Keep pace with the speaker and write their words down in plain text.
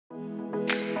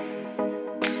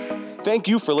Thank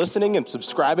you for listening and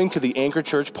subscribing to the Anchor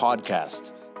Church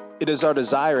podcast. It is our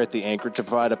desire at the Anchor to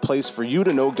provide a place for you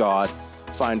to know God,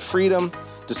 find freedom,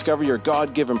 discover your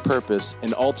God-given purpose,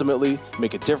 and ultimately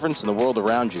make a difference in the world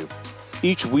around you.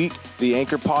 Each week, the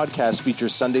Anchor podcast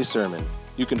features Sunday sermon.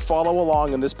 You can follow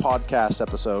along in this podcast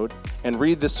episode and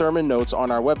read the sermon notes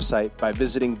on our website by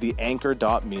visiting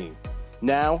theanchor.me.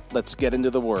 Now, let's get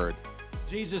into the Word.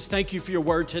 Jesus, thank you for your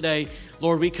word today.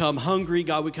 Lord, we come hungry.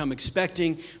 God, we come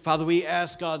expecting. Father, we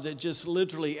ask, God, that just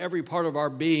literally every part of our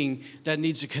being that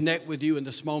needs to connect with you in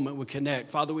this moment would connect.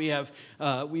 Father, we have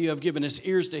given us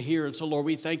ears to hear. And so, Lord,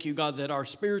 we thank you, God, that our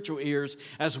spiritual ears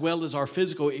as well as our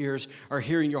physical ears are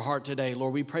hearing your heart today.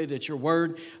 Lord, we pray that your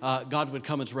word, God, would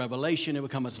come as revelation. It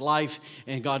would come as life.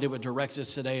 And, God, it would direct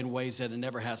us today in ways that it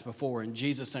never has before. In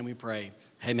Jesus' name we pray.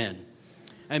 Amen.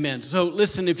 Amen. So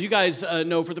listen, if you guys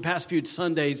know, for the past few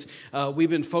Sundays, we've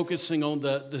been focusing on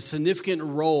the significant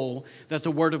role that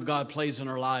the Word of God plays in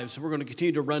our lives. So we're going to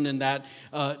continue to run in that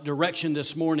direction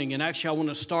this morning. And actually, I want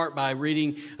to start by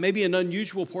reading maybe an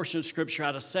unusual portion of Scripture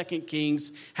out of 2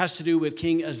 Kings. Has to do with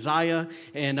King Uzziah.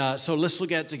 And so let's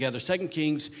look at it together. 2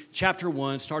 Kings chapter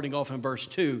 1, starting off in verse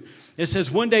 2. It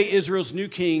says, "One day Israel's new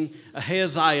king,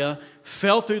 Ahaziah,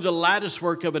 fell through the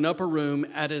latticework of an upper room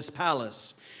at his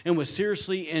palace and was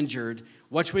seriously injured."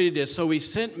 Watch what he did. "So he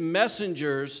sent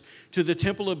messengers to the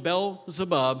temple of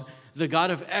Beelzebub, the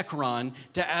god of Ekron,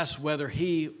 to ask whether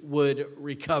he would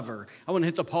recover." I want to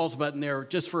hit the pause button there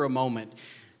just for a moment.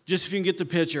 Just if you can get the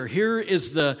picture. Here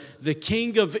is the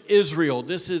king of Israel.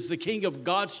 This is the king of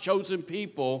God's chosen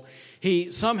people.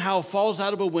 He somehow falls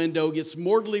out of a window, gets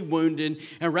mortally wounded,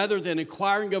 and rather than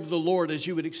inquiring of the Lord, as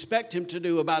you would expect him to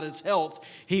do about his health,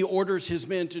 he orders his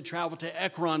men to travel to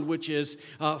Ekron, which is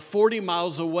 40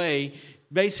 miles away,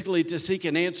 basically to seek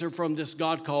an answer from this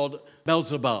god called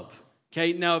Beelzebub.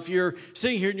 Okay, now if you're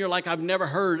sitting here and you're like, I've never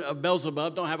heard of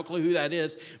Beelzebub, don't have a clue who that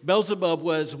is. Beelzebub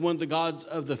was one of the gods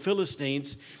of the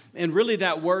Philistines, and really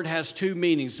that word has two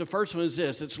meanings. The first one is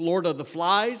this: it's Lord of the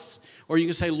Flies, or you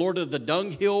can say Lord of the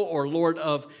Dunghill, or Lord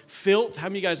of Filth. How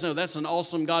many of you guys know that's an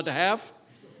awesome God to have?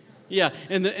 Yeah,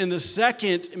 and the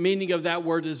second meaning of that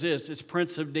word is this: it's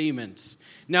Prince of Demons.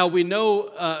 Now, we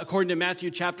know, according to Matthew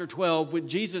chapter 12, what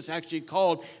Jesus actually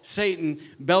called Satan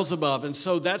Beelzebub. And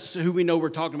so that's who we know we're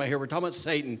talking about here. We're talking about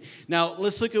Satan. Now,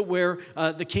 let's look at where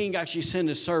the king actually sent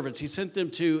his servants. He sent them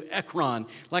to Ekron.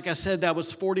 Like I said, that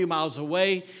was 40 miles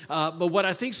away. But what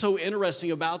I think so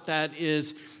interesting about that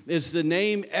is the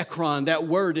name Ekron. That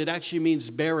word, it actually means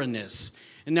barrenness.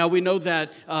 And now we know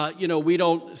that, we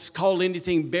don't call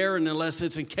anything barren unless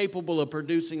it's incapable of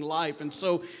producing life. And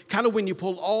so kind of when you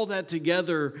pull all that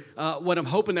together, what I'm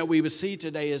hoping that we would see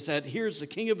today is that here's the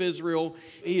king of Israel.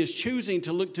 He is choosing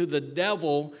to look to the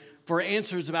devil for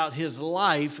answers about his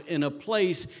life in a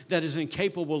place that is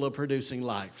incapable of producing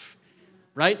life.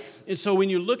 Right? And so when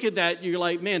you look at that, you're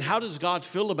like, man, how does God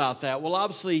feel about that? Well,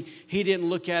 obviously, he didn't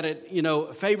look at it,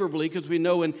 favorably, because we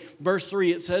know in verse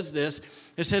 3 it says this.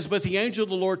 It says, "But the angel of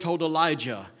the Lord told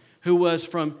Elijah, who was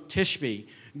from Tishbe,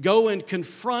 go and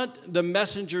confront the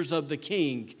messengers of the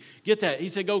king." Get that? He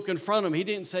said, go confront them. He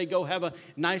didn't say go have a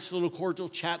nice little cordial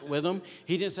chat with them.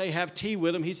 He didn't say have tea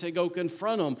with them. He said go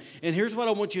confront them. And here's what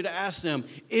I want you to ask them.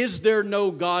 Is there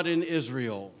no God in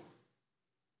Israel?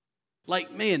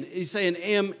 Like, man, he's saying,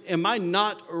 am I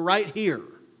not right here?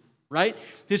 Right?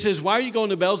 He says, why are you going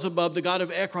to Beelzebub, the god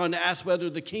of Ekron, to ask whether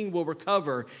the king will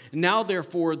recover? Now,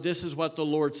 therefore, this is what the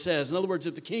Lord says. In other words,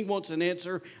 if the king wants an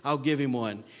answer, I'll give him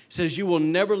one. He says, you will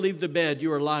never leave the bed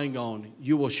you are lying on.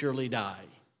 You will surely die.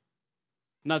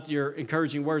 Not your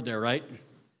encouraging word there, right?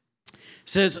 It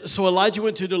says, so Elijah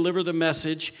went to deliver the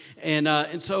message.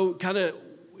 And so kind of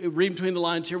reading between the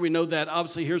lines here, we know that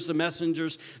obviously here's the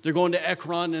messengers. They're going to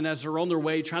Ekron, and as they're on their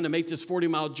way trying to make this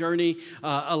 40-mile journey,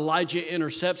 Elijah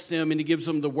intercepts them, and he gives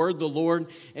them the word of the Lord.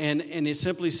 And it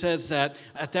simply says that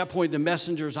at that point, the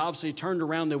messengers obviously turned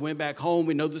around. They went back home.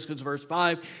 We know this because verse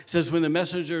 5 says, when the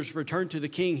messengers returned to the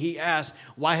king, he asked,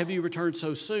 why have you returned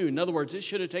so soon? In other words, it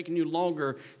should have taken you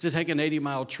longer to take an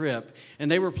 80-mile trip. And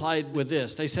they replied with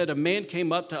this. They said, a man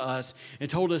came up to us and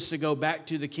told us to go back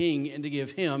to the king and to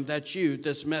give him, that's you,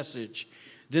 this message.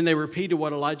 Then they repeated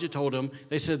what Elijah told them.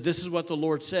 They said, this is what the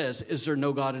Lord says. Is there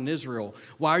no God in Israel?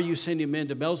 Why are you sending men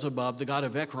to Beelzebub, the god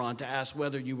of Ekron, to ask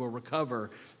whether you will recover?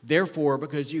 Therefore,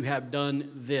 because you have done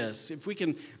this. If we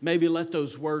can maybe let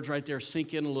those words right there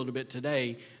sink in a little bit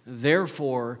today.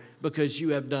 Therefore, because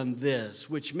you have done this.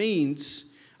 Which means,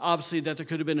 obviously, that there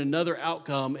could have been another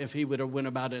outcome if he would have went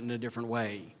about it in a different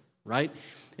way. Right?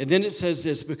 And then it says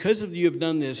this, because of you have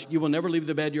done this, you will never leave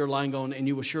the bed you're lying on, and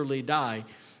you will surely die.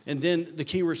 And then the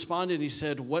king responded, and he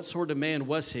said, what sort of man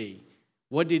was he?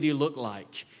 What did he look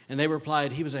like? And they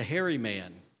replied, he was a hairy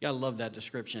man. You gotta love that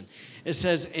description. It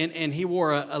says, and he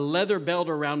wore a leather belt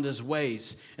around his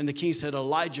waist. And the king said,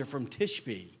 Elijah from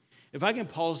Tishbe. If I can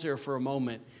pause there for a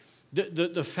moment,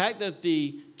 the fact that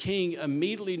the king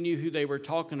immediately knew who they were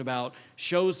talking about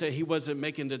shows that he wasn't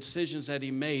making the decisions that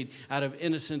he made out of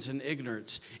innocence and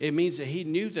ignorance. It means that he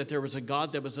knew that there was a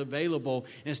God that was available.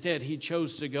 Instead, he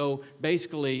chose to go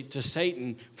basically to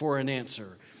Satan for an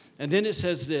answer. And then it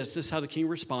says this is how the king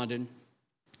responded.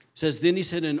 It says, then he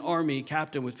sent an army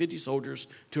captain with 50 soldiers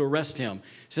to arrest him.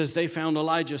 It says, they found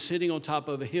Elijah sitting on top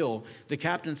of a hill. The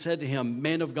captain said to him,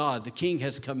 man of God, the king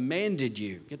has commanded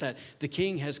you. Get that? The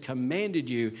king has commanded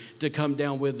you to come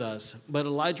down with us. But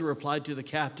Elijah replied to the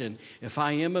captain, if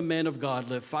I am a man of God,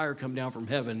 let fire come down from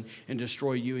heaven and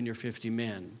destroy you and your 50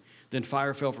 men. Then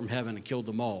fire fell from heaven and killed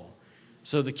them all.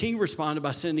 So the king responded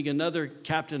by sending another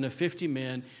captain of 50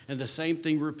 men, and the same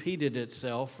thing repeated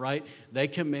itself, right? They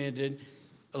commanded.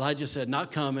 Elijah said,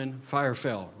 not coming, fire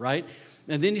fell, right?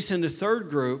 And then he sent a third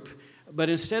group, but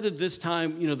instead of this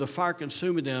time, the fire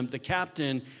consuming them, the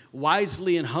captain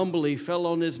wisely and humbly fell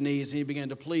on his knees and he began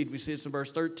to plead. We see this in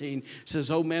verse 13. It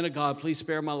says, oh man of God, please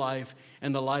spare my life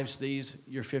and the lives of these,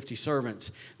 your 50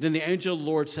 servants. Then the angel of the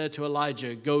Lord said to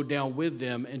Elijah, go down with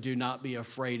them and do not be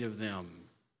afraid of them.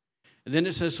 And then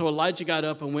it says, so Elijah got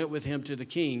up and went with him to the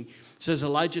king. It says,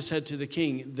 Elijah said to the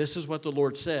king, this is what the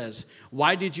Lord says.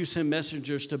 Why did you send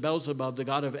messengers to Beelzebub, the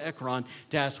god of Ekron,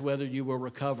 to ask whether you will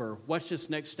recover? Watch this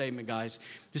next statement, guys.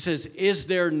 It says, is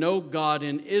there no God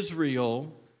in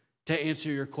Israel to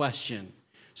answer your question?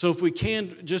 So if we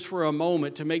can, just for a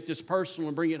moment, to make this personal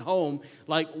and bring it home,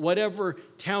 like whatever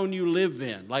town you live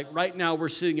in, like right now we're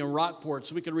sitting in Rockport,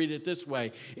 so we can read it this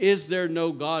way. Is there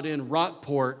no God in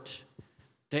Rockport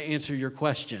to answer your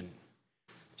question?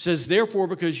 It says, therefore,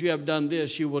 because you have done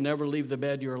this, you will never leave the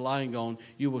bed you are lying on.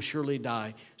 You will surely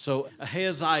die. So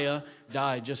Ahaziah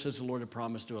died just as the Lord had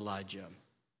promised to Elijah.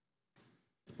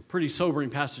 Pretty sobering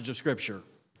passage of Scripture,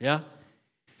 yeah?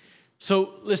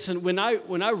 So listen, when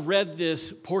I read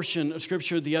this portion of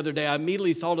Scripture the other day, I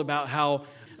immediately thought about how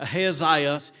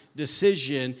Ahaziah's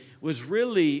decision was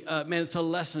really, it's a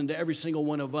lesson to every single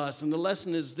one of us. And the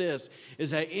lesson is this,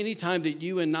 is that any time that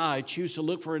you and I choose to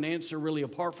look for an answer really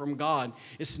apart from God,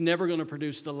 it's never going to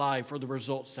produce the life or the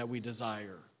results that we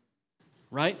desire.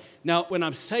 Right? Now, when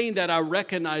I'm saying that, I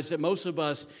recognize that most of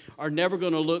us are never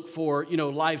going to look for,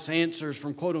 life's answers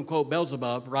from quote-unquote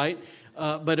Beelzebub, right?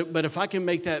 But if I can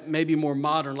make that maybe more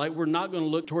modern, like we're not going to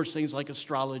look towards things like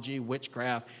astrology,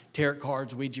 witchcraft, tarot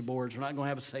cards, Ouija boards. We're not going to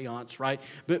have a seance, right?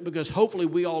 But because hopefully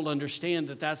we all understand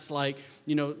that that's like,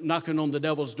 knocking on the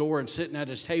devil's door and sitting at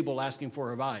his table asking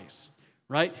for advice,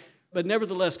 right? But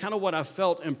nevertheless, kind of what I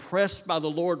felt impressed by the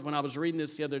Lord when I was reading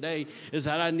this the other day is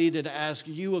that I needed to ask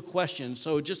you a question.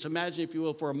 So just imagine, if you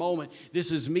will, for a moment,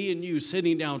 this is me and you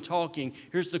sitting down talking.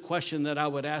 Here's the question that I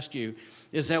would ask you,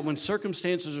 is that when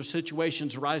circumstances or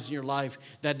situations arise in your life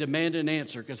that demand an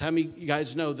answer, because how many of you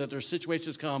guys know that there's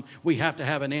situations come, we have to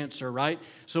have an answer, right?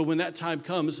 So when that time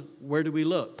comes, where do we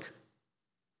look?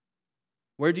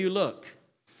 Where do you look?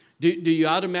 Do you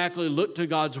automatically look to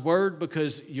God's word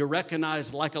because you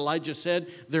recognize, like Elijah said,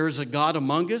 there is a God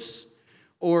among us?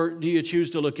 Or do you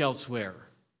choose to look elsewhere?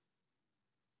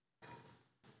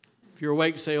 If you're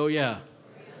awake, say, oh yeah.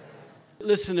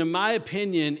 Listen, in my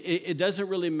opinion, it doesn't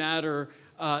really matter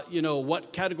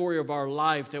what category of our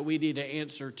life that we need to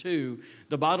answer to.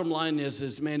 The bottom line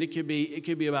is man, it could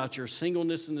be about your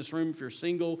singleness in this room if you're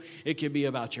single. It could be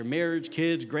about your marriage,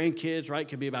 kids, grandkids, right? It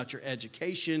could be about your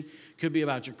education. It could be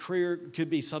about your career. It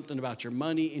could be something about your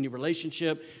money in your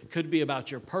relationship. It could be about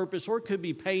your purpose, or it could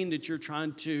be pain that you're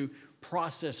trying to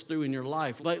process through in your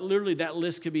life. Like literally that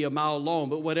list could be a mile long,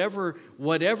 but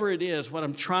whatever it is, what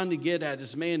I'm trying to get at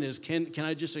is, can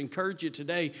I just encourage you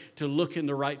today to look in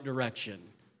the right direction?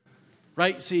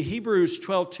 Right? See, Hebrews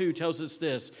 12:2 tells us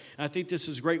this, and I think this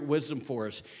is great wisdom for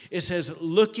us. It says,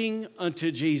 looking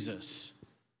unto Jesus.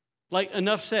 Like,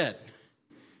 enough said.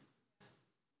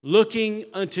 Looking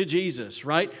unto Jesus,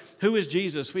 right? Who is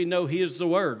Jesus? We know he is the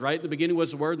Word, right? The beginning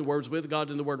was the Word, the Word was with God,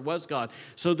 and the Word was God.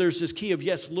 So there's this key of,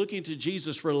 yes, looking to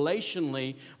Jesus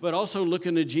relationally, but also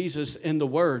looking to Jesus in the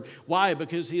Word. Why?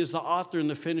 Because he is the author and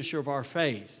the finisher of our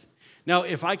faith. Now,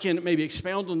 if I can maybe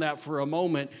expound on that for a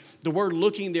moment, the word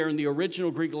looking there in the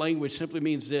original Greek language simply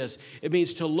means this. It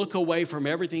means to look away from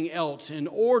everything else in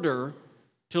order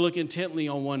to look intently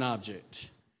on one object.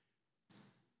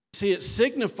 See, it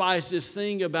signifies this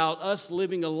thing about us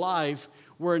living a life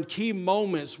where in key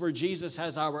moments where Jesus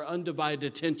has our undivided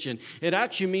attention. It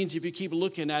actually means, if you keep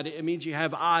looking at it, it means you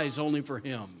have eyes only for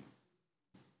him.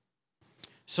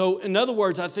 So in other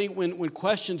words, I think when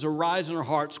questions arise in our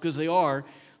hearts, because they are,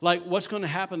 like what's going to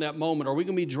happen that moment? Are we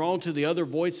going to be drawn to the other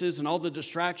voices and all the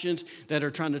distractions that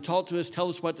are trying to talk to us, tell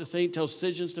us what to think, tell us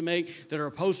decisions to make that are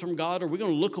opposed from God? Or are we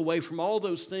going to look away from all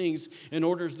those things in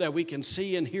order that we can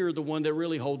see and hear the one that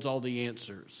really holds all the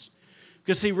answers?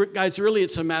 Because see, guys, really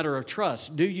it's a matter of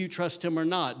trust. Do you trust him or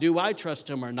not? Do I trust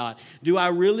him or not? Do I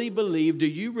really believe, do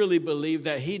you really believe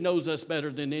that he knows us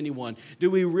better than anyone?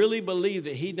 Do we really believe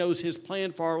that he knows his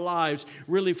plan for our lives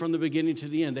really from the beginning to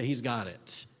the end, that he's got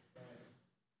it?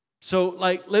 So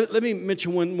like, let me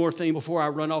mention one more thing before I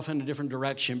run off in a different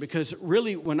direction. Because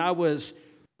really when I was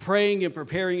praying and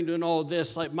preparing and doing all of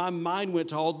this, like my mind went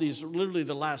to all these, literally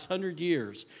the last 100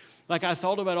 years. Like I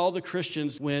thought about all the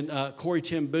Christians when Corrie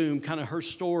ten Boom, kind of her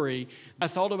story. I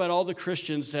thought about all the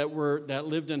Christians that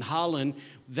lived in Holland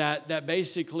that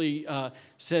basically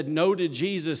said no to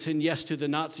Jesus and yes to the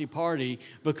Nazi Party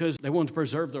because they wanted to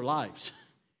preserve their lives.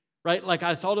 Right? Like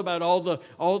I thought about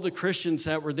all the Christians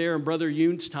that were there in Brother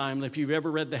Yoon's time. If you've ever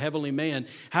read The Heavenly Man,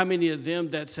 how many of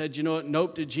them that said, you know what,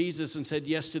 nope to Jesus and said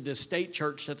yes to this state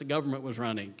church that the government was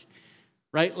running?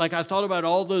 Right? Like I thought about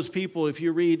all those people, if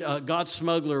you read God's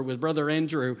Smuggler with Brother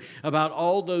Andrew, about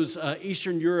all those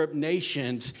Eastern Europe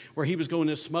nations where he was going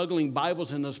and smuggling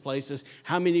Bibles in those places,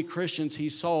 how many Christians he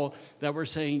saw that were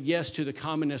saying yes to the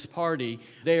Communist Party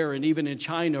there and even in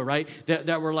China, right?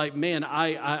 That were like, man,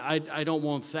 I don't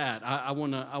want that. I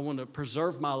want to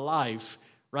preserve my life,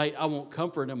 right? I want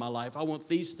comfort in my life. I want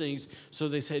these things. So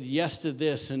they said yes to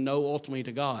this and no ultimately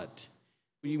to God.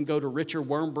 You can go to Richard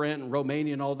Wurmbrand in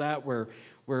Romania and all that, where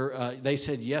they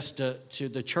said yes to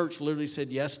the church, literally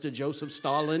said yes to Joseph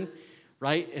Stalin,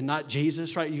 right, and not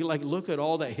Jesus, right? You like look at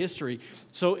all that history.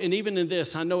 So, and even in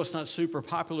this, I know it's not super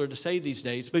popular to say these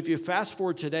days, but if you fast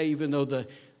forward today, even though the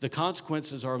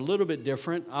consequences are a little bit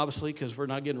different, obviously, because we're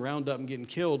not getting rounded up and getting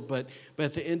killed, but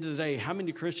at the end of the day, how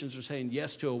many Christians are saying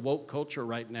yes to a woke culture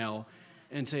right now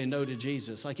and saying no to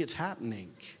Jesus? Like it's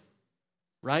happening,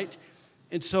 right?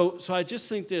 And so I just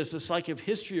think this, it's like if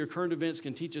history or current events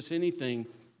can teach us anything,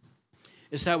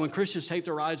 it's that when Christians take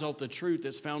their eyes off the truth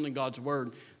that's found in God's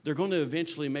word, they're going to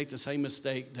eventually make the same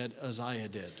mistake that Uzziah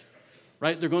did,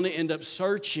 right? They're going to end up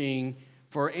searching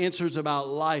for answers about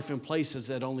life in places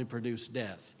that only produce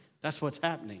death. That's what's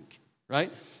happening,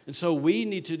 right? And so we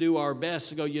need to do our best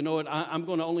to go, you know what, I'm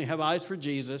going to only have eyes for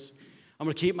Jesus. I'm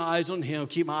going to keep my eyes on him,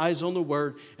 keep my eyes on the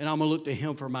word, and I'm going to look to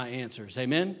him for my answers.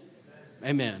 Amen?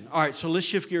 Amen. All right, so let's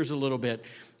shift gears a little bit.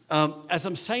 As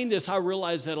I'm saying this, I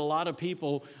realize that a lot of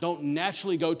people don't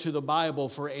naturally go to the Bible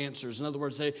for answers. In other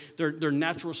words, their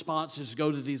natural response is to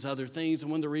go to these other things.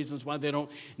 And one of the reasons why they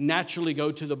don't naturally go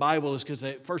to the Bible is because,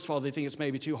 first of all, they think it's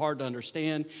maybe too hard to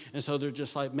understand. And so they're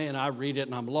just like, man, I read it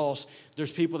and I'm lost.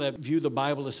 There's people that view the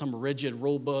Bible as some rigid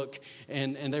rule book,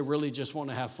 and they really just want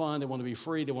to have fun. They want to be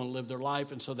free. They want to live their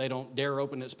life, and so they don't dare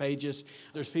open its pages.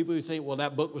 There's people who think, well,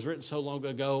 that book was written so long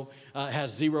ago, it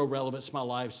has zero relevance to my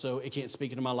life, so it can't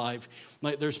speak into my life.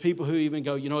 Like there's people who even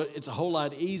go, you know, it's a whole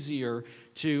lot easier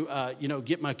to,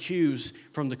 get my cues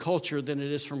from the culture than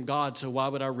it is from God, so why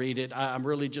would I read it? I'm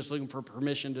really just looking for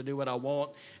permission to do what I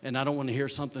want, and I don't want to hear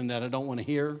something that I don't want to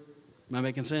hear. Am I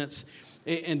making sense?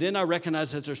 And then I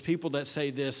recognize that there's people that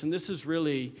say this, and this is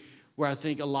really where I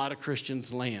think a lot of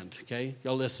Christians land, okay?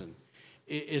 Y'all listen.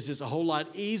 It's a whole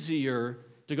lot easier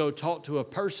to go talk to a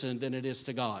person than it is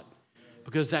to God,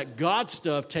 because that God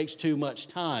stuff takes too much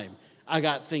time. I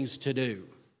got things to do,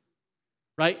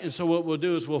 right? And so what we'll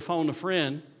do is we'll phone a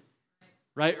friend,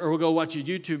 right? Or we'll go watch a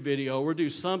YouTube video, or we'll do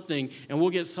something, and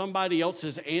we'll get somebody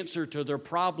else's answer to their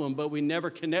problem, but we never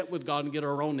connect with God and get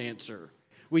our own answer.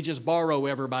 We just borrow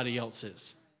everybody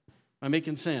else's. Am I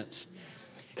making sense?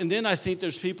 And then I think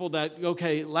there's people that,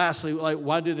 okay, lastly, like,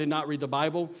 why do they not read the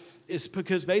Bible? It's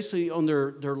because basically on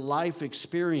their life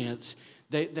experience,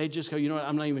 they just go, you know what,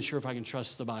 I'm not even sure if I can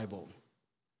trust the Bible.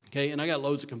 Okay, and I got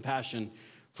loads of compassion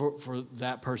for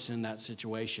that person in that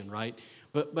situation, right?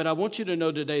 But I want you to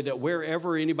know today that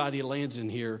wherever anybody lands in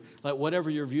here, like whatever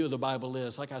your view of the Bible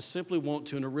is, like I simply want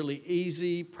to, in a really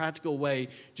easy, practical way,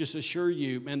 just assure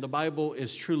you, man, the Bible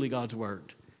is truly God's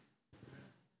word.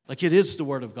 Like it is the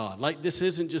word of God. Like this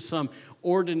isn't just some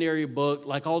ordinary book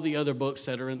like all the other books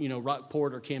that are in,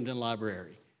 Rockport or Camden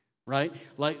Library. Right?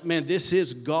 Like, man, this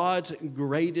is God's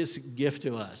greatest gift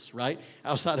to us, right?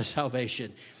 Outside of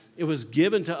salvation. It was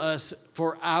given to us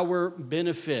for our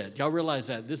benefit. Y'all realize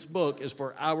that? This book is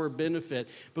for our benefit.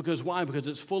 Because why? Because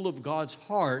it's full of God's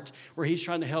heart, where he's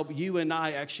trying to help you and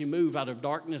I actually move out of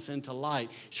darkness into light.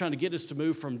 He's trying to get us to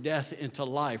move from death into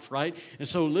life, right? And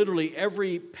so literally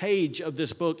every page of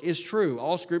this book is true.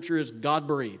 All scripture is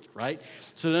God-breathed, right?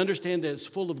 So to understand that it's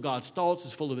full of God's thoughts,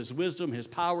 it's full of his wisdom, his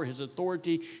power, his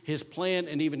authority, his plan,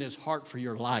 and even his heart for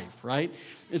your life, right?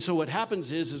 And so what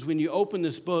happens is when you open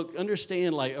this book,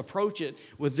 understand, like, approach it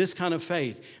with this kind of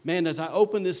faith. Man, as I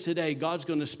open this today, God's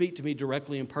going to speak to me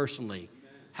directly and personally.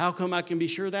 How come I can be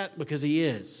sure of that? Because he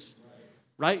is.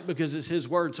 Right? Because it's his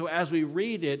word. So as we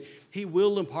read it, he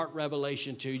will impart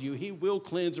revelation to you. He will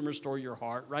cleanse and restore your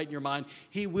heart, right, in your mind.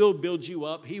 He will build you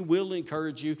up. He will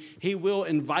encourage you. He will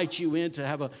invite you in to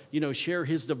have share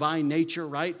his divine nature,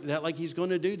 right? That, like, he's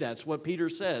going to do that. That's what Peter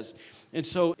says. And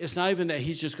so it's not even that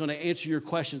he's just going to answer your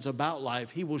questions about life.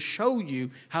 He will show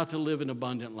you how to live an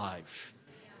abundant life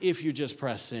if you just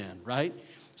press in, right?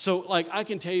 So, like, I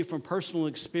can tell you from personal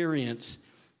experience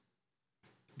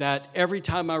that every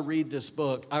time I read this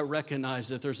book, I recognize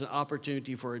that there's an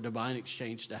opportunity for a divine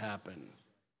exchange to happen.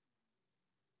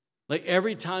 Like,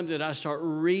 every time that I start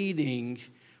reading,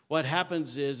 what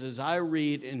happens is, as I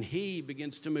read, and he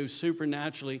begins to move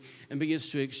supernaturally and begins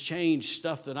to exchange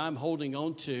stuff that I'm holding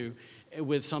on to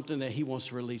with something that he wants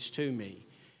to release to me.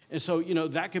 And so,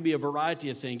 that could be a variety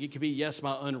of things. It could be, yes,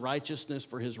 my unrighteousness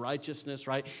for his righteousness,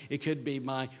 right? It could be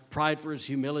my pride for his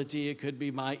humility. It could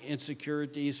be my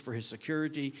insecurities for his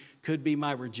security. Could be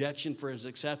my rejection for his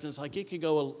acceptance. Like, it could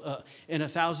go in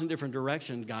 1,000 different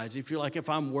directions, guys. If you're like, if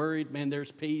I'm worried, man,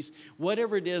 there's peace.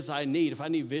 Whatever it is I need, if I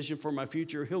need vision for my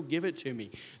future, he'll give it to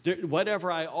me.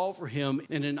 Whatever I offer him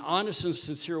in an honest and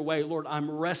sincere way, Lord, I'm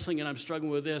wrestling and I'm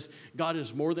struggling with this. God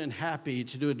is more than happy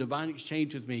to do a divine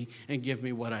exchange with me and give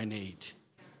me what I need.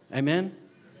 Amen?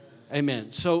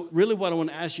 Amen. So really what I want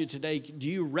to ask you today, do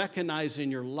you recognize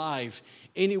in your life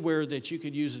anywhere that you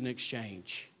could use an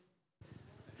exchange?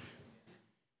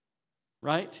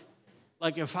 Right?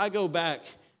 Like, if I go back,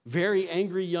 very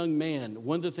angry young man,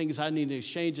 one of the things I needed to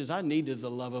exchange is I needed the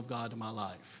love of God in my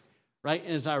life. Right?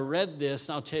 And as I read this,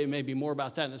 and I'll tell you maybe more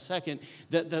about that in a second,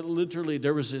 that literally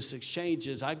there was this exchange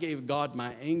as I gave God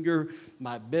my anger,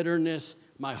 my bitterness,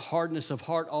 my hardness of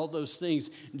heart, all those things.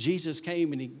 Jesus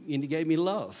came and he gave me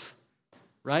love,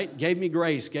 right? Gave me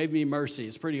grace, gave me mercy.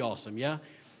 It's pretty awesome, yeah?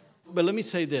 But let me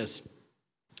say this.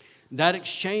 That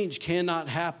exchange cannot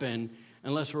happen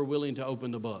unless we're willing to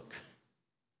open the book.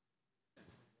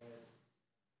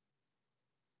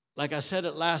 Like I said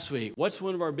it last week, what's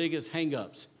one of our biggest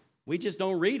hang-ups? We just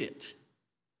don't read it.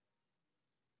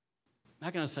 How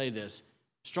can I say this?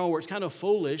 Strong word. It's kind of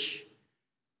foolish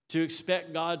to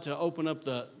expect God to open up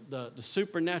the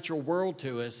supernatural world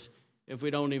to us if we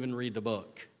don't even read the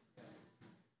book.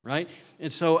 Right?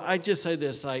 And so I just say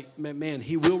this, like, man,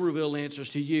 he will reveal answers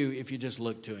to you if you just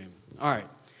look to him. All right.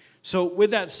 So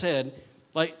with that said,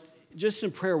 like, just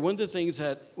in prayer, one of the things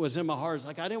that was in my heart is,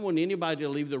 like, I didn't want anybody to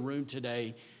leave the room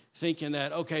today thinking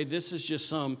that, okay, this is just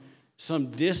some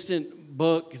distant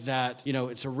book that,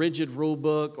 it's a rigid rule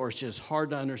book or it's just hard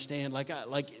to understand.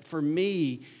 Like for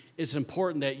me, it's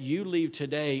important that you leave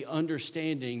today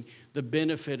understanding the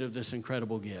benefit of this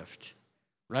incredible gift,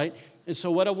 right? And so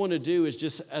what I want to do is,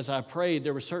 just as I prayed,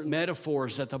 there were certain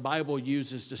metaphors that the Bible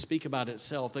uses to speak about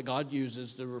itself, that God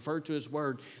uses to refer to his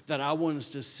word, that I want us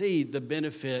to see the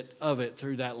benefit of it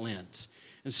through that lens.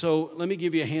 And so let me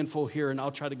give you a handful here, and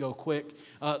I'll try to go quick.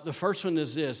 The first one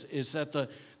is this, is that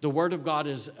the word of God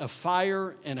is a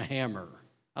fire and a hammer.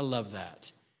 I love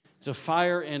that. It's a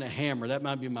fire and a hammer. That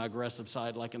might be my aggressive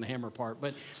side, like in the hammer part.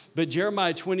 But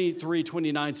Jeremiah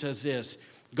 23:29 says this,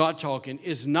 God talking,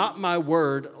 is not my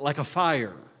word like a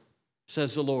fire,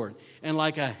 says the Lord, and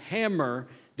like a hammer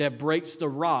that breaks the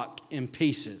rock in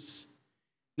pieces.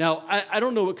 Now, I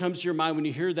don't know what comes to your mind when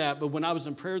you hear that, but when I was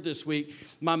in prayer this week,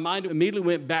 my mind immediately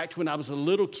went back to when I was a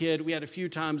little kid. We had a few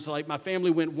times, like my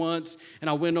family went once, and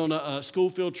I went on a school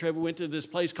field trip. We went to this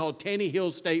place called Tanny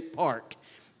Hill State Park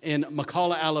in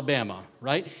McCalla, Alabama,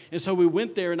 right? And so we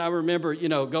went there, and I remember,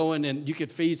 going, and you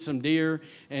could feed some deer,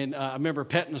 and I remember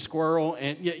petting a squirrel,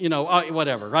 and,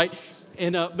 whatever, right?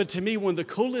 And but to me, one of the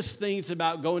coolest things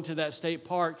about going to that state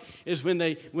park is when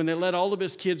they let all of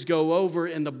his kids go over,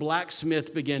 and the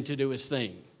blacksmith began to do his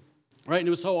thing. Right, and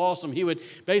it was so awesome. He would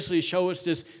basically show us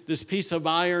this piece of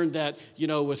iron that,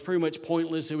 was pretty much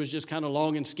pointless. It was just kind of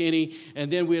long and skinny.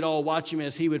 And then we'd all watch him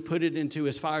as he would put it into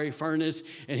his fiery furnace,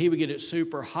 and he would get it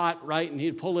super hot, right? And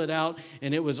he'd pull it out,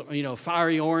 and it was,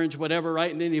 fiery orange, whatever,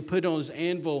 right? And then he'd put it on his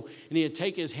anvil, and he'd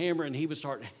take his hammer, and he would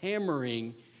start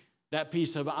hammering that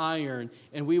piece of iron,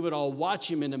 and we would all watch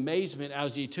him in amazement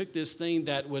as he took this thing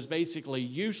that was basically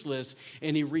useless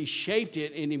and he reshaped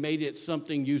it and he made it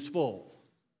something useful.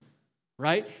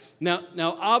 Right? Now,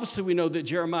 obviously we know that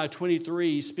Jeremiah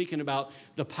 23 is speaking about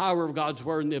the power of God's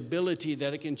word and the ability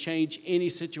that it can change any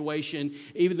situation,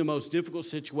 even the most difficult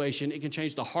situation. It can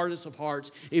change the hardest of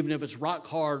hearts, even if it's rock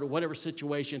hard or whatever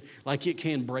situation, like it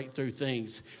can break through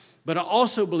things. But I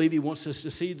also believe he wants us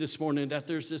to see this morning that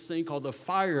there's this thing called the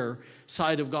fire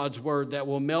side of God's word that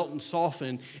will melt and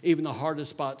soften even the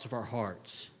hardest spots of our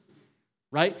hearts.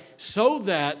 Right? So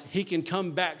that he can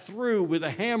come back through with a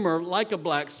hammer like a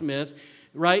blacksmith,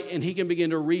 right? And he can begin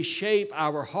to reshape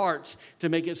our hearts to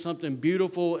make it something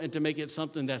beautiful and to make it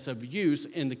something that's of use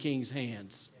in the King's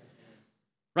hands.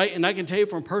 Right? And I can tell you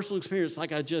from personal experience,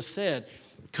 like I just said,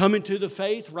 coming to the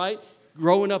faith, right?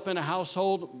 Growing up in a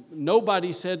household,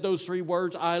 nobody said those 3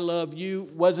 words, I love you,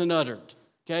 wasn't uttered,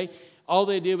 okay? All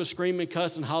they did was scream and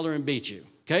cuss and holler and beat you,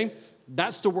 okay?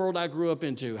 That's the world I grew up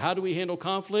into. How do we handle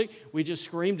conflict? We just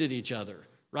screamed at each other,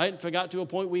 right? If it got to a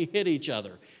point, we hit each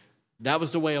other. That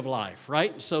was the way of life,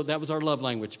 right? So that was our love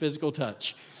language, physical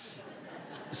touch.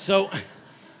 So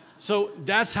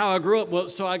that's how I grew up. Well,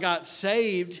 so I got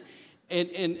saved,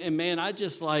 and man, I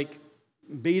just like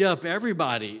beat up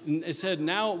everybody. And it said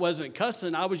now it wasn't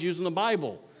cussing, I was using the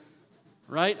Bible,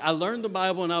 right? I learned the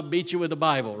Bible and I'll beat you with the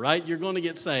Bible, right? You're going to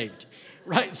get saved,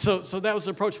 right? So that was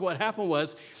the approach. What happened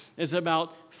is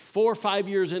about 4 or 5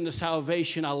 years into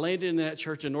salvation, I landed in that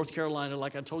church in North Carolina,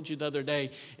 like I told you the other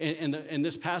day, and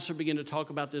this pastor began to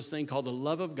talk about this thing called the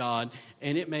love of God,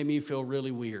 and it made me feel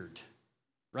really weird.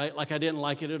 Right? Like I didn't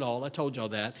like it at all. I told y'all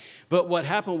that. But what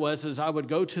happened was I would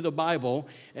go to the Bible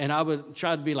and I would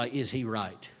try to be like, is he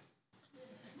right?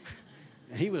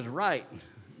 And he was right.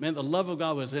 Man, the love of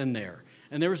God was in there.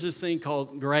 And there was this thing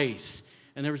called grace.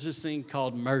 And there was this thing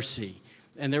called mercy.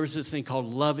 And there was this thing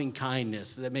called loving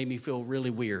kindness that made me feel really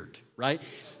weird. Right?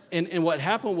 And what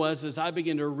happened was I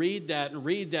began to read that,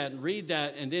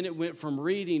 and then it went from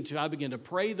reading to I began to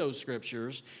pray those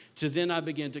scriptures, to then I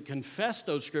began to confess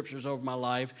those scriptures over my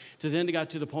life, to then it got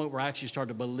to the point where I actually started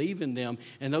to believe in them,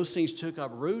 and those things took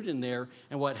up root in there.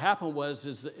 And what happened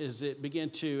was it began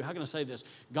to, how can I say this?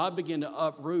 God began to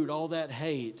uproot all that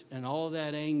hate and all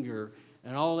that anger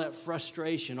and all that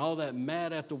frustration, all that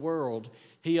mad at the world.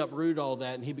 He uprooted all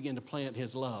that, and he began to plant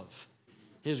his love,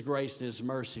 his grace and his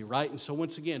mercy, right? And so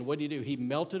once again, what did he do? He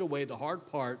melted away the hard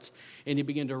parts, and he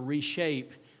began to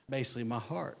reshape basically my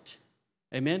heart.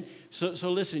 Amen? So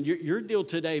listen, your deal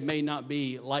today may not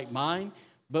be like mine,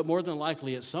 but more than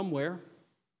likely it's somewhere,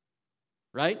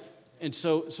 right? And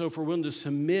so if we're willing to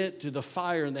submit to the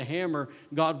fire and the hammer,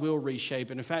 God will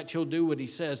reshape. And in fact, he'll do what he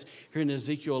says here in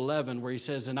Ezekiel 11, where he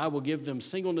says, and I will give them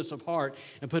singleness of heart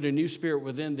and put a new spirit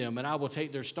within them. And I will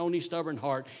take their stony, stubborn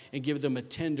heart and give them a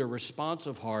tender,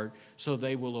 responsive heart, so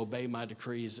they will obey my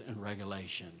decrees and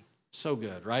regulation. So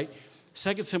good, right?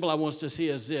 Second symbol I want us to see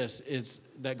is this, is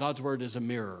that God's word is a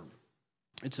mirror.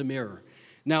 It's a mirror.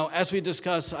 Now, as we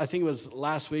discussed, I think it was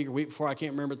last week or week before, I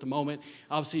can't remember at the moment,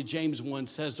 obviously James 1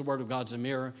 says the word of God's a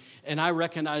mirror. And I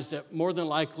recognize that more than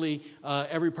likely,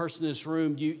 every person in this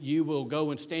room, you will go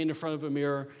and stand in front of a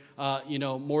mirror,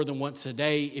 more than once a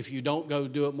day. If you don't go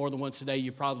do it more than once a day,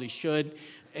 you probably should.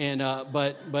 And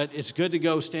but it's good to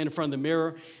go stand in front of the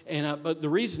mirror. And but the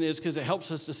reason is because it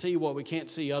helps us to see what we can't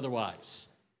see otherwise.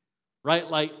 Right?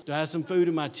 Like, do I have some food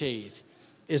in my teeth?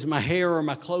 Is my hair or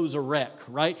my clothes a wreck,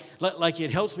 right? Like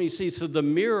it helps me see. So the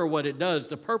mirror, what it does,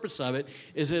 the purpose of it,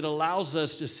 is it allows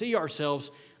us to see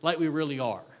ourselves like we really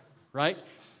are, right?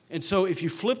 And so if you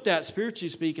flip that, spiritually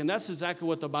speaking, that's exactly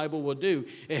what the Bible will do.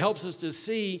 It helps us to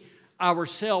see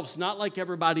ourselves not like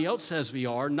everybody else says we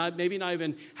are, maybe not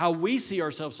even how we see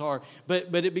ourselves are,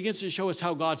 but it begins to show us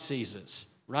how God sees us,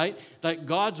 right? That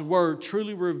God's word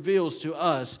truly reveals to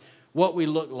us what we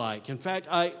look like. In fact,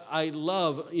 I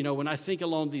love, when I think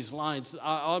along these lines,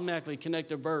 I automatically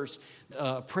connect a verse,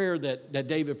 a prayer that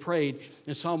David prayed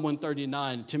in Psalm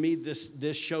 139. To me,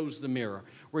 this shows the mirror,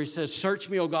 where he says, search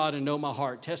me, O God, and know my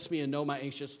heart. Test me and know my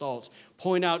anxious thoughts.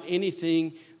 Point out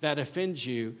anything that offends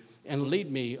you and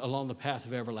lead me along the path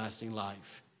of everlasting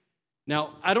life.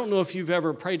 Now, I don't know if you've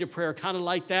ever prayed a prayer kind of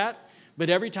like that, but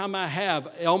every time I have,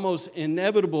 almost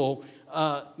inevitable,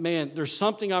 there's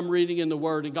something I'm reading in the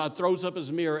Word, and God throws up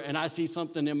His mirror, and I see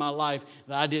something in my life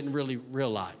that I didn't really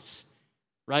realize,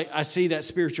 right? I see that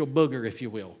spiritual booger, if you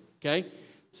will, okay?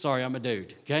 Sorry, I'm a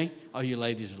dude, okay? All you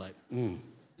ladies are like,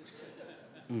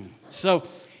 So,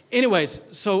 anyways,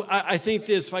 I think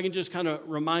this, if I can just kind of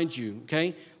remind you,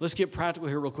 okay? Let's get practical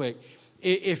here real quick.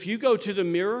 If you go to the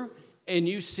mirror and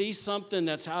you see something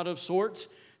that's out of sorts,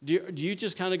 Do you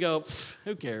just kind of go,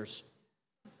 who cares?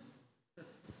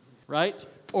 Right?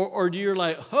 Or do you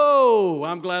like, oh,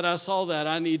 I'm glad I saw that.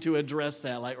 I need to address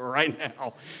that like right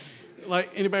now.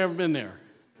 Like, anybody ever been there?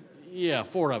 Yeah,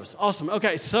 4 of us. Awesome.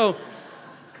 Okay, so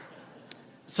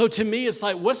to me, it's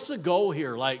like, what's the goal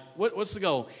here? Like, what's the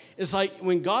goal? It's like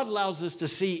when God allows us to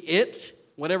see it,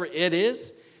 whatever it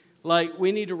is, like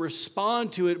we need to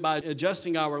respond to it by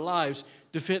adjusting our lives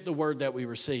to fit the word that we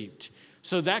received.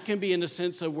 So that can be in the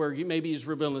sense of where maybe he's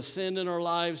revealing sin in our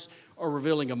lives, or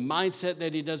revealing a mindset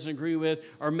that he doesn't agree with,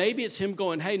 or maybe it's him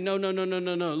going, hey, no,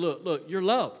 look, you're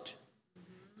loved.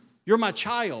 You're my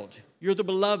child. You're the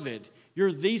beloved.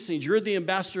 You're these things. You're the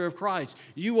ambassador of Christ.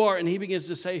 You are, and he begins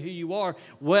to say who you are.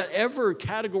 Whatever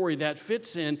category that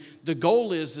fits in, the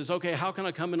goal is okay, how can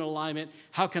I come in alignment?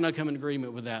 How can I come in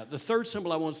agreement with that? The third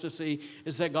symbol I want us to see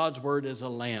is that God's word is a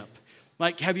lamp.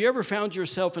 Like, have you ever found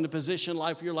yourself in a position in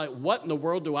life where you're like, what in the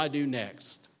world do I do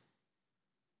next?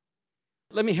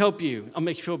 Let me help you. I'll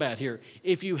make you feel bad here.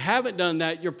 If you haven't done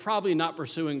that, you're probably not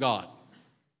pursuing God.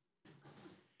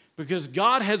 Because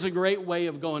God has a great way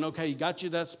of going, okay, you got you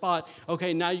that spot.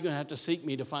 Okay, now you're going to have to seek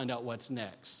me to find out what's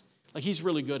next. Like, he's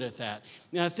really good at that.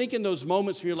 And I think in those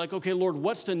moments when you're like, okay, Lord,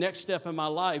 what's the next step in my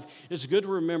life? It's good to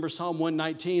remember Psalm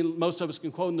 119. Most of us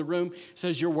can quote in the room. It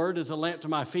says, your word is a lamp to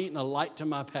my feet and a light to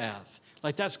my path.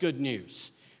 Like, that's good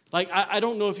news. Like, I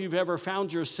don't know if you've ever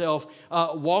found yourself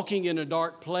walking in a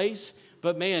dark place,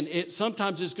 but man,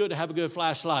 sometimes it's good to have a good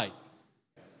flashlight,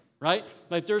 right?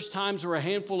 Like there's times where a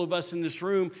handful of us in this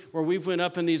room where we've went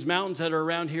up in these mountains that are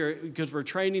around here because we're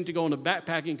training to go into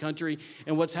backpacking country,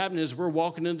 and what's happening is we're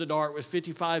walking in the dark with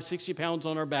 55, 60 pounds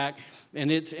on our back,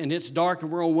 and it's dark,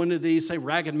 and we're on one of these, say,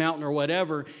 Ragged Mountain or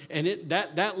whatever, and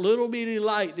that little bitty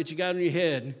light that you got on your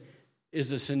head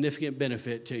is a significant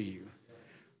benefit to you.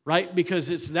 Right?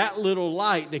 Because it's that little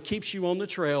light that keeps you on the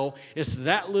trail. It's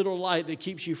that little light that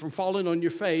keeps you from falling on your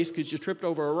face because you tripped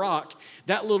over a rock.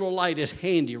 That little light is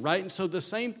handy, right? And so the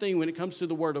same thing when it comes to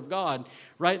the Word of God,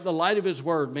 right? The light of His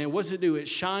Word, man, what does it do? It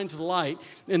shines light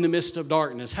in the midst of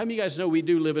darkness. How many of you guys know we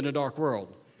do live in a dark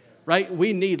world? Right?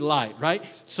 We need light, right?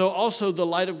 So also the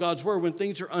light of God's word, when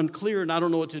things are unclear and I don't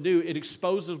know what to do, it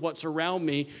exposes what's around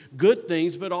me, good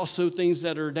things, but also things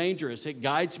that are dangerous. It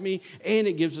guides me and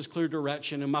it gives us clear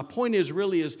direction. And my point is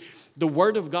the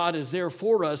word of God is there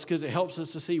for us because it helps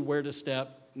us to see where to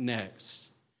step next.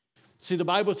 See, the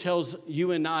Bible tells you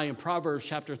and I in Proverbs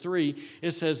chapter 3,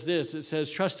 it says this. It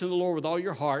says, trust in the Lord with all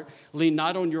your heart. Lean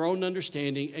not on your own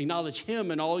understanding. Acknowledge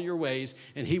Him in all your ways,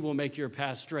 and He will make your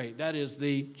path straight. That is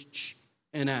the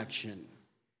in action.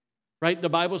 Right? The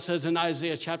Bible says in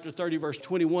Isaiah chapter 30, verse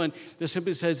 21, that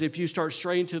simply says, if you start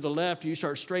straying to the left, you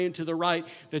start straying to the right,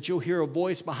 that you'll hear a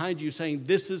voice behind you saying,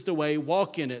 this is the way,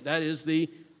 walk in it. That is the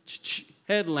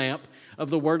headlamp of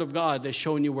the Word of God that's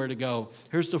showing you where to go.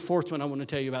 Here's the fourth one I want to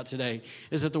tell you about today,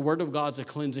 is that the Word of God's a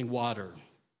cleansing water.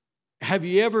 Have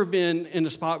you ever been in a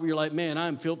spot where you're like, man,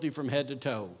 I'm filthy from head to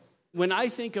toe? When I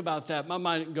think about that, my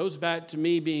mind goes back to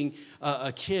me being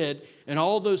a kid and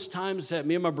all those times that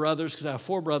me and my brothers, because I have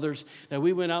 4 brothers, that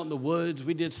we went out in the woods,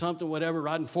 we did something, whatever,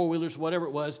 riding 4-wheelers, whatever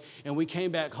it was, and we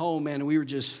came back home, man, and we were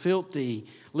just filthy,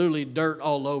 literally dirt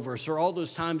all over us. Or all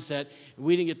those times that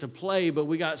we didn't get to play, but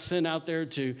we got sent out there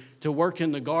to work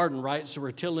in the garden, right? So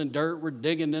we're tilling dirt, we're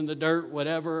digging in the dirt,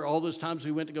 whatever. All those times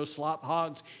we went to go slop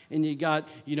hogs, and you got,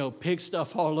 pig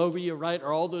stuff all over you, right?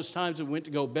 Or all those times we went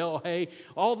to go bale hay,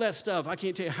 all that stuff. I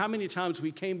can't tell you how many times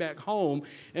we came back home,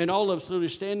 and all of us literally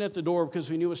standing at the door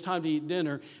because we knew it was time to eat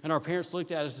dinner, and our parents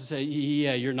looked at us and said,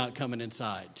 yeah, you're not coming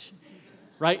inside.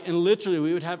 Right? And literally,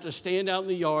 we would have to stand out in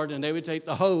the yard, and they would take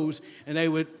the hose, and they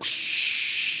would,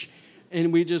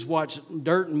 and we just watch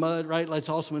dirt and mud, right? That's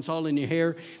awesome. It's all in your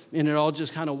hair, and it all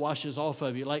just kind of washes off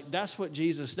of you. Like, that's what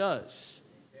Jesus does.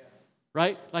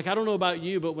 Right? Like, I don't know about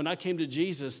you, but when I came to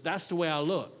Jesus, that's the way I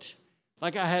looked.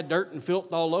 Like I had dirt and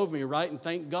filth all over me, right? And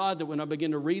thank God that when I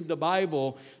began to read the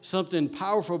Bible, something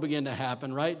powerful began to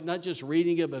happen, right? Not just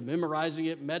reading it, but memorizing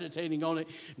it, meditating on it.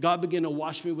 God began to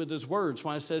wash me with His words.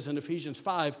 When it says in Ephesians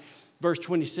 5, verse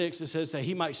 26, it says that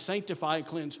He might sanctify and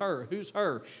cleanse her. Who's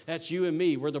her? That's you and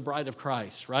me. We're the bride of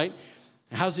Christ, right?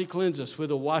 And how's He cleanse us? With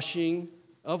a washing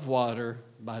of water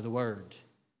by the word.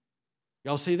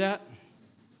 Y'all see that?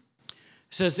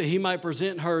 It says that He might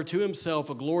present her to Himself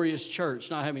a glorious church,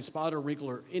 not having spot or wrinkle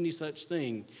or any such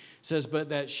thing. It says, but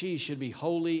that she should be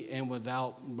holy and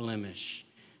without blemish.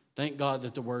 Thank God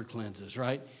that the word cleanses,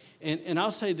 right? And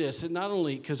I'll say this, and not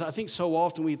only, because I think so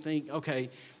often we think, okay,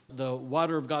 the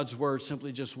water of God's word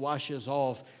simply just washes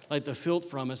off like the filth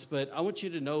from us. But I want you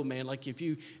to know, man, like if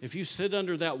you sit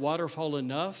under that waterfall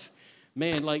enough,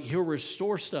 man, like He'll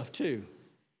restore stuff too.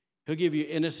 He'll give you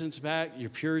innocence back,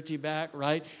 your purity back,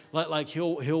 right? Like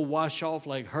he'll wash off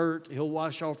like hurt. He'll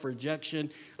wash off rejection.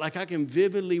 Like I can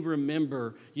vividly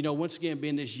remember, once again,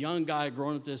 being this young guy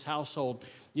growing up in this household,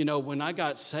 when I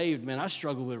got saved, man, I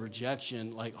struggled with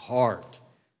rejection like hard,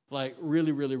 like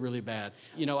really, really, really bad.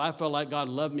 I felt like God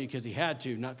loved me because he had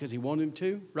to, not because he wanted him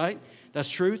to, right? That's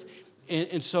truth.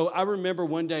 And so I remember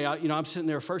one day, I'm sitting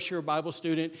there, first year Bible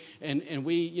student, and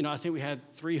we, I think we had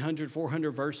 300,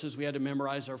 400 verses we had to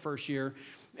memorize our first year,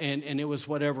 and it was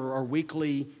whatever, our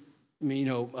weekly,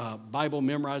 Bible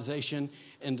memorization,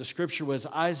 and the scripture was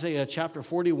Isaiah chapter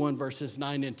 41, verses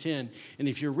 9 and 10. And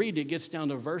if you read it, it gets down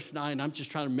to verse 9. I'm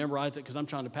just trying to memorize it because I'm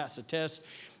trying to pass the test.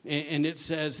 And it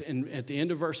says, and at the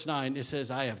end of verse 9, it says,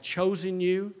 I have chosen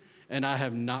you, and I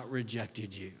have not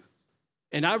rejected you.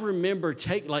 And I remember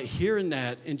hearing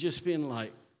that and just being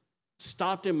like,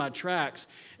 stopped in my tracks.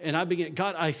 And I began,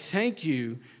 God, I thank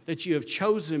you that you have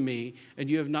chosen me and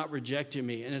you have not rejected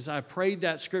me. And as I prayed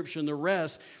that scripture and the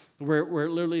rest, where it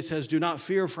literally says, do not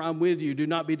fear, for I'm with you. Do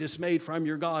not be dismayed, for I'm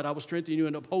your God. I will strengthen you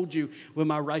and uphold you with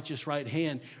my righteous right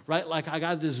hand. Right? Like I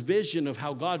got this vision of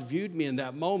how God viewed me in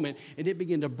that moment, and it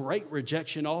began to break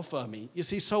rejection off of me. You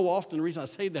see, so often, the reason I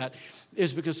say that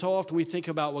is because so often we think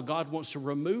about what God wants to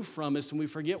remove from us, and we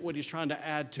forget what he's trying to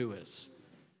add to us.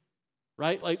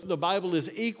 Right? Like the Bible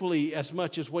is equally as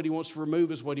much as what he wants to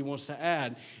remove as what he wants to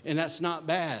add. And that's not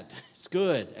bad. It's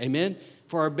good. Amen?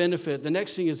 For our benefit. The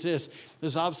next thing is this.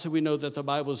 Is obviously we know that the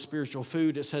Bible is spiritual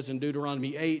food. It says in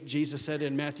Deuteronomy 8. Jesus said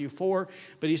in Matthew 4.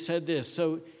 But he said this.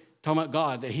 So talking about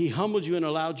God. That he humbled you and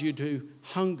allowed you to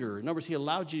hunger. In other words, he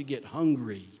allowed you to get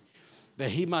hungry.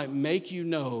 That he might make you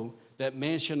know that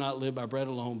man shall not live by bread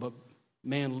alone. But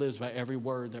man lives by every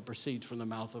word that proceeds from the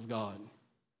mouth of God.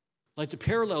 Like the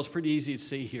parallel is pretty easy to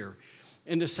see here.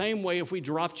 In the same way, if we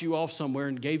dropped you off somewhere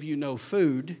and gave you no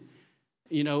food,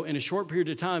 in a short period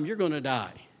of time, you're going to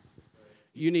die.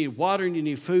 You need water and you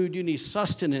need food. You need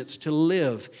sustenance to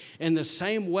live. In the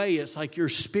same way, it's like your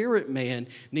spirit man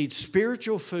needs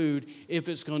spiritual food if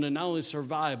it's going to not only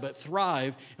survive, but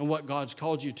thrive in what God's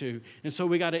called you to. And so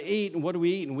we got to eat. And what do we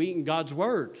eat? And we eat in God's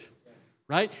word.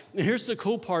 Right? And here's the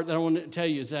cool part that I want to tell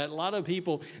you is that a lot of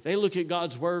people, they look at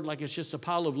God's word like it's just a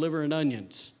pile of liver and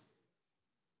onions.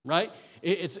 Right?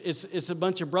 It's a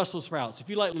bunch of Brussels sprouts. If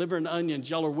you like liver and onions,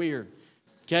 y'all are weird.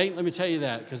 Okay? Let me tell you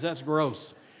that because that's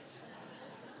gross.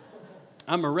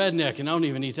 I'm a redneck and I don't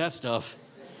even eat that stuff.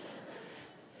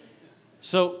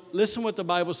 So listen what the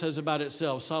Bible says about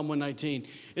itself, Psalm 119.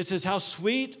 It says, how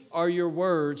sweet are your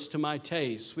words to my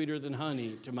taste, sweeter than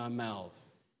honey to my mouth.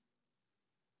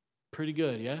 Pretty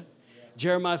good, yeah?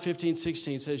 Jeremiah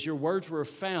 15:16 says, your words were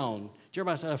found.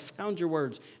 Jeremiah said, I found your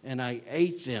words and I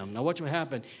ate them. Now watch what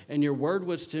happened. And your word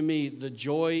was to me the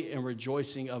joy and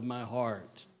rejoicing of my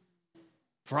heart.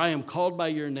 For I am called by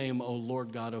your name, O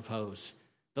Lord God of hosts.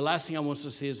 The last thing I want us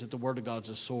to see is that the word of God's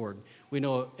a sword. We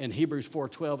know in Hebrews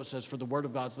 4:12 it says, for the word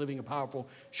of God's living and powerful,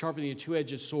 sharpening a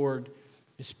two-edged sword,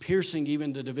 is piercing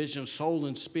even the division of soul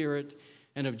and spirit,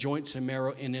 and of joints and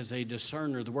marrow, and is a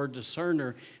discerner. The word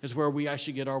discerner is where we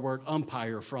actually get our word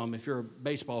umpire from, if you're a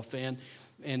baseball fan.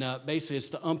 And basically, it's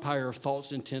the umpire of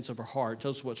thoughts and intents of our heart. It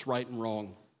tells us what's right and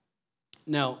wrong.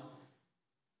 Now,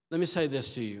 let me say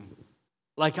this to you.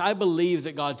 Like, I believe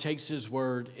that God takes his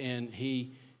word and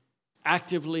he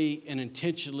actively and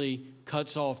intentionally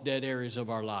cuts off dead areas of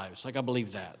our lives. Like, I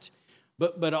believe that.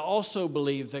 But I also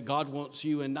believe that God wants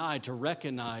you and I to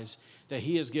recognize that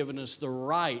he has given us the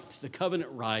right, the covenant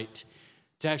right,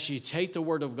 to actually take the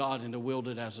word of God and to wield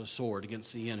it as a sword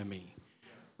against the enemy,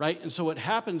 right? And so what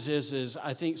happens is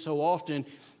I think so often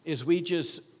is we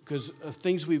just, because of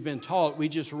things we've been taught, we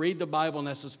just read the Bible and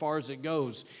that's as far as it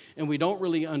goes. And we don't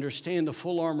really understand the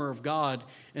full armor of God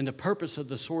and the purpose of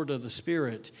the sword of the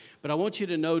Spirit. But I want you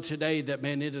to know today that,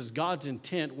 man, it is God's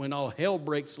intent when all hell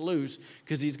breaks loose,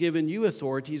 because he's given you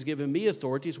authority, he's given me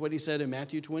authority, is what he said in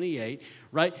Matthew 28,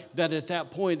 right? That at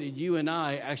that point that you and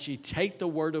I actually take the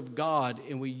word of God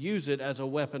and we use it as a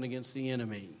weapon against the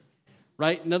enemy,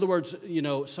 right? In other words,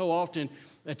 so often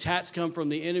attacks come from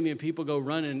the enemy and people go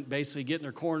run and basically get in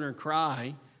their corner and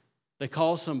cry. They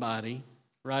call somebody,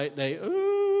 right? They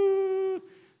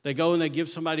go and they give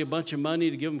somebody a bunch of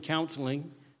money to give them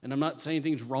counseling. And I'm not saying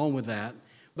anything's wrong with that,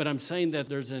 but I'm saying that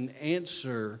there's an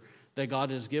answer that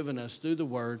God has given us through the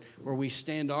word where we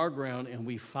stand our ground and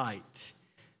we fight.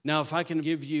 Now, if I can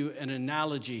give you an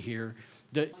analogy here,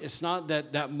 that it's not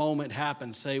that that moment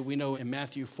happened. Say, we know in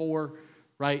Matthew 4,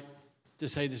 right? To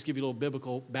say this, give you a little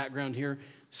biblical background here.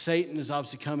 Satan is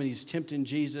obviously coming. He's tempting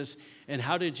Jesus. And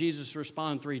how did Jesus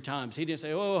respond 3 times? He didn't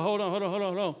say, oh, hold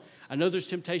on. I know there's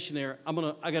temptation there.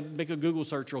 I got to make a Google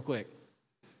search real quick.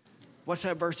 What's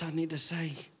that verse I need to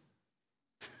say?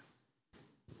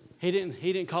 He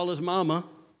didn't call his mama.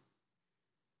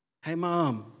 Hey,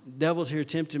 Mom, devil's here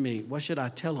tempting me. What should I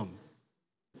tell him?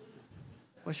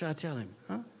 What should I tell him?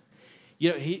 Huh?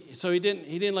 You know, he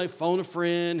didn't like phone a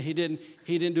friend. He didn't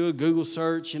do a Google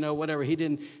search, whatever. He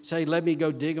didn't say, let me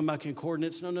go dig in my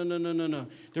concordance. No.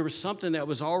 There was something that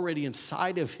was already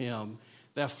inside of him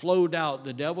that flowed out.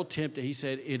 The devil tempted. He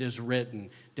said, it is written.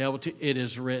 It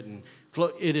is written.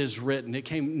 It is written. It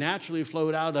came naturally,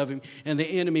 flowed out of him, and the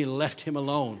enemy left him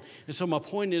alone. And so my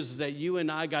point is that you and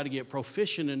I got to get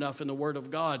proficient enough in the Word of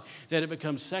God that it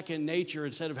becomes second nature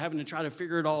instead of having to try to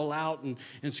figure it all out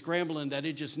and scrambling, that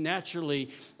it just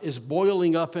naturally is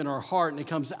boiling up in our heart, and it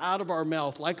comes out of our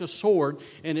mouth like a sword,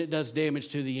 and it does damage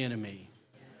to the enemy.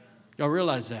 Y'all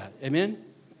realize that? Amen?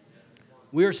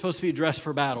 We are supposed to be dressed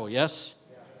for battle, yes?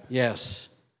 Yes.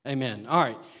 Amen. All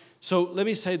right. So let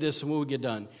me say this and we'll get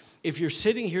done. If you're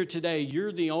sitting here today,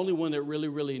 you're the only one that really,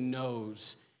 really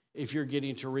knows if you're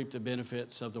getting to reap the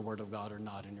benefits of the Word of God or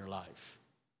not in your life.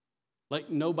 Like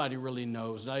nobody really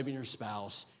knows, not even your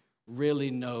spouse,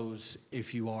 really knows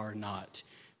if you are or not.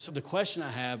 So the question I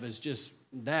have is just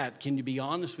that. Can you be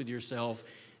honest with yourself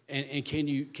and can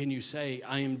you say,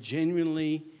 I am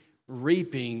genuinely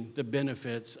reaping the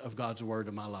benefits of God's Word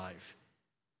in my life?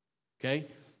 Okay?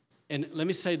 And let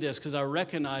me say this, because I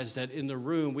recognize that in the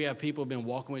room, we have people who have been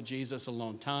walking with Jesus a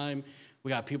long time.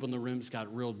 We got people in the room that's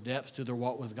got real depth to their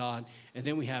walk with God. And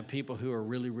then we have people who are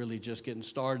really, really just getting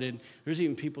started. There's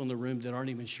even people in the room that aren't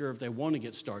even sure if they want to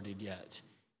get started yet.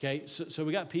 Okay? So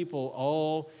we got people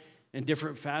all in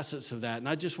different facets of that. And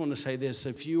I just want to say this.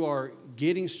 If you are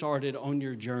getting started on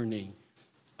your journey,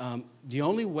 the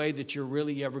only way that you're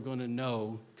really ever going to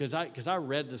know, because I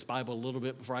read this Bible a little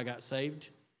bit before I got saved,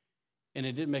 and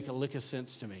it didn't make a lick of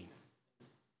sense to me.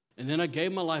 And then I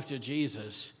gave my life to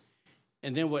Jesus.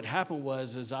 And then what happened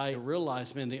was I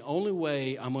realized, man, the only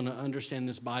way I'm going to understand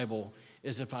this Bible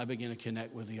is if I begin to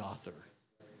connect with the author.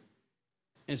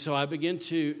 And so I began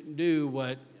to do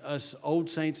what us old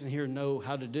saints in here know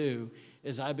how to do,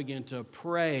 is I began to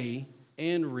pray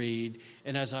and read.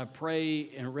 And as I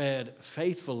pray and read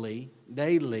faithfully,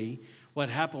 daily, what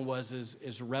happened was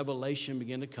revelation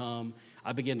began to come.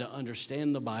 I began to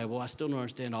understand the Bible. I still don't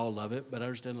understand all of it, but I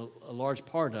understand a large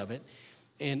part of it.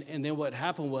 And then what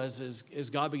happened was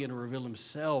God began to reveal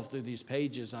himself through these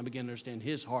pages. I began to understand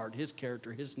his heart, his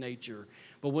character, his nature.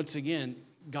 But once again,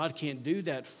 God can't do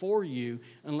that for you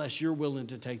unless you're willing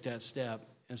to take that step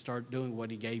and start doing what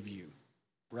he gave you.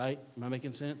 Right? Am I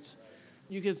making sense?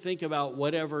 You can think about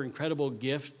whatever incredible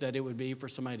gift that it would be for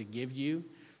somebody to give you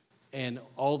and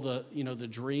all the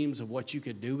dreams of what you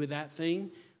could do with that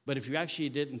thing. But if you actually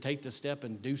didn't take the step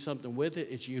and do something with it,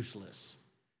 it's useless.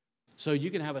 So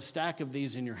you can have a stack of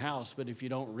these in your house, but if you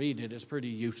don't read it, it's pretty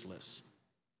useless.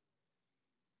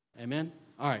 Amen?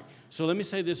 All right. So let me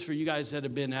say this for you guys that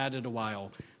have been at it a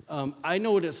while. I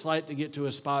know what it's like to get to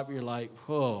a spot where you're like,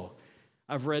 oh,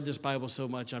 I've read this Bible so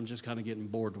much, I'm just kind of getting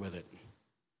bored with it.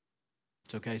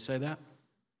 It's okay to say that?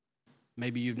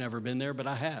 Maybe you've never been there, but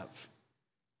I have.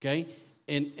 Okay?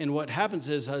 And what happens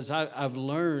is I've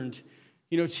learned,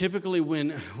 typically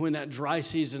when that dry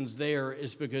season's there,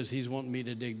 it's because he's wanting me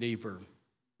to dig deeper.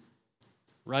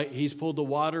 Right? He's pulled the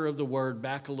water of the Word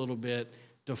back a little bit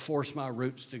to force my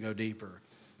roots to go deeper.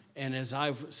 And as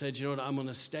I've said, I'm going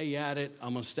to stay at it.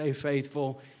 I'm going to stay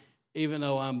faithful. Even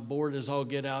though I'm bored as all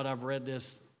get out, I've read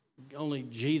this only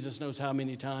Jesus knows how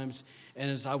many times. And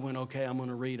as I went, okay, I'm going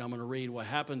to read. What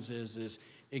happens is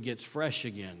it gets fresh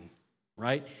again,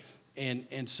 right?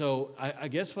 And so I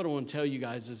guess what I want to tell you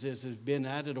guys is this: has been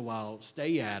at it a while,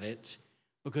 stay at it,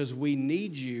 because we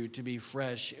need you to be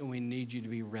fresh and we need you to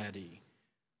be ready.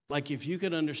 Like if you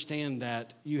could understand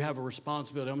that you have a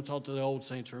responsibility. I'm going to talk to the old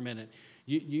saints for a minute.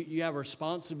 You have a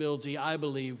responsibility, I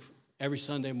believe, every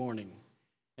Sunday morning.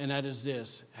 And that is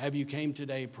this: have you came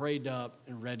today prayed up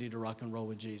and ready to rock and roll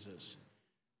with Jesus?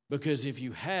 Because if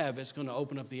you have, it's going to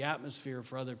open up the atmosphere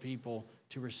for other people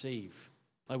to receive.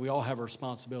 Like we all have a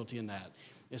responsibility in that.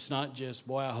 It's not just,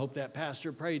 boy, I hope that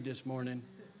pastor prayed this morning.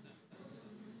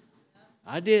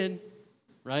 I did,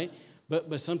 right?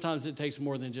 But sometimes it takes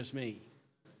more than just me,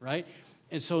 right?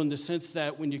 And so in the sense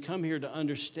that when you come here to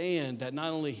understand that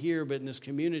not only here but in this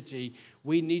community,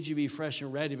 we need you to be fresh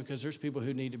and ready because there's people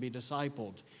who need to be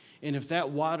discipled. And if that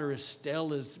water is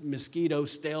stale as mosquito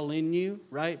stale in you,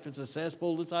 right? If it's a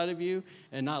cesspool inside of you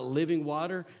and not living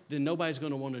water, then nobody's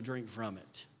going to want to drink from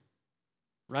it.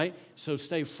 Right? So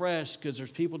stay fresh because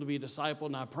there's people to be discipled.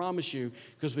 And I promise you,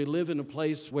 because we live in a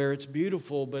place where it's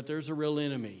beautiful, but there's a real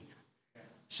enemy.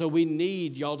 So we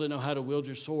need y'all to know how to wield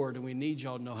your sword, and we need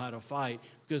y'all to know how to fight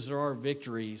because there are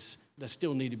victories that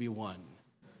still need to be won.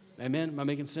 Amen? Am I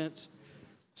making sense?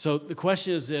 So the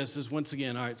question is this, is once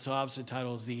again, all right, so obviously the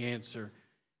title is the answer,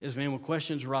 is, man, when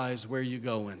questions rise, where are you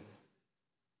going?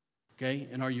 Okay?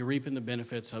 And are you reaping the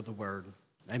benefits of the word?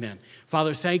 Amen.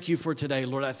 Father, thank you for today.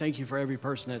 Lord, I thank you for every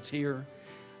person that's here.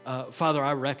 Father,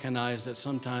 I recognize that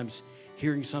sometimes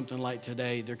hearing something like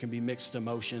today, there can be mixed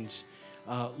emotions.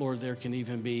 Lord, there can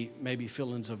even be maybe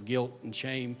feelings of guilt and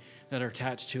shame that are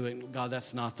attached to it. God,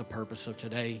 that's not the purpose of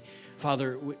today.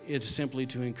 Father, it's simply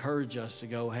to encourage us to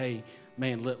go, hey,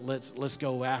 man, let's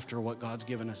go after what God's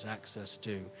given us access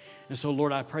to. And so,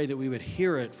 Lord, I pray that we would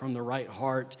hear it from the right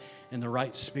heart and the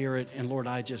right spirit. And Lord,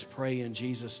 I just pray in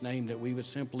Jesus' name that we would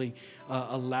simply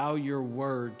allow your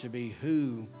word to be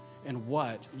who and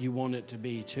what you want it to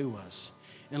be to us.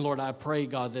 And Lord, I pray,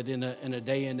 God, that in a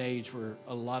day and age where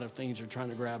a lot of things are trying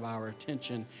to grab our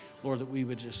attention, Lord, that we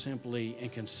would just simply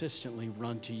and consistently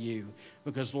run to you.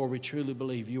 Because, Lord, we truly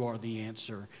believe you are the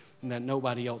answer and that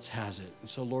nobody else has it. And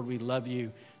so, Lord, we love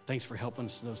you. Thanks for helping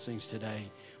us in those things today.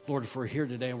 Lord, if we're here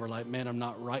today and we're like, man, I'm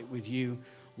not right with you,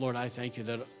 Lord, I thank you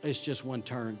that it's just one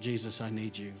turn. Jesus, I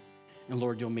need you. And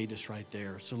Lord, you'll meet us right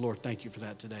there. So, Lord, thank you for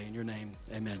that today. In your name,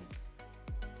 amen.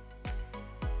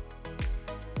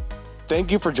 Thank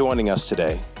you for joining us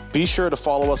today. Be sure to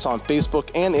follow us on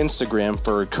Facebook and Instagram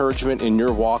for encouragement in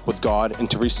your walk with God and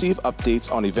to receive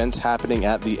updates on events happening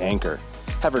at The Anchor.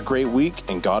 Have a great week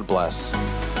and God bless.